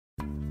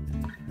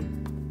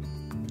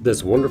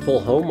This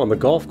wonderful home on the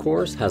golf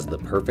course has the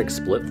perfect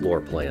split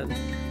floor plan.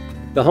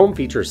 The home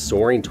features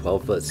soaring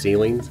 12-foot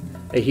ceilings,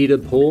 a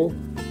heated pool,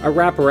 a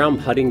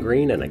wraparound putting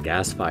green, and a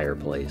gas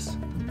fireplace.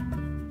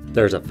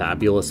 There's a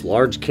fabulous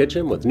large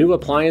kitchen with new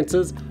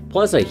appliances,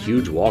 plus a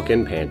huge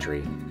walk-in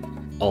pantry.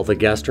 All the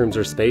guest rooms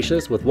are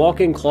spacious with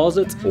walk-in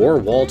closets or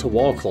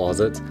wall-to-wall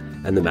closets,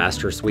 and the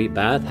master suite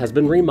bath has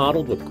been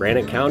remodeled with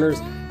granite counters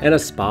and a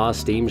spa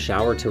steam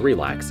shower to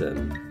relax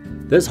in.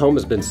 This home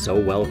has been so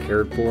well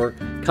cared for.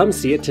 Come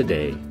see it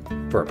today.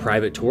 For a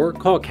private tour,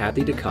 call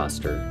Kathy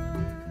DeCoster.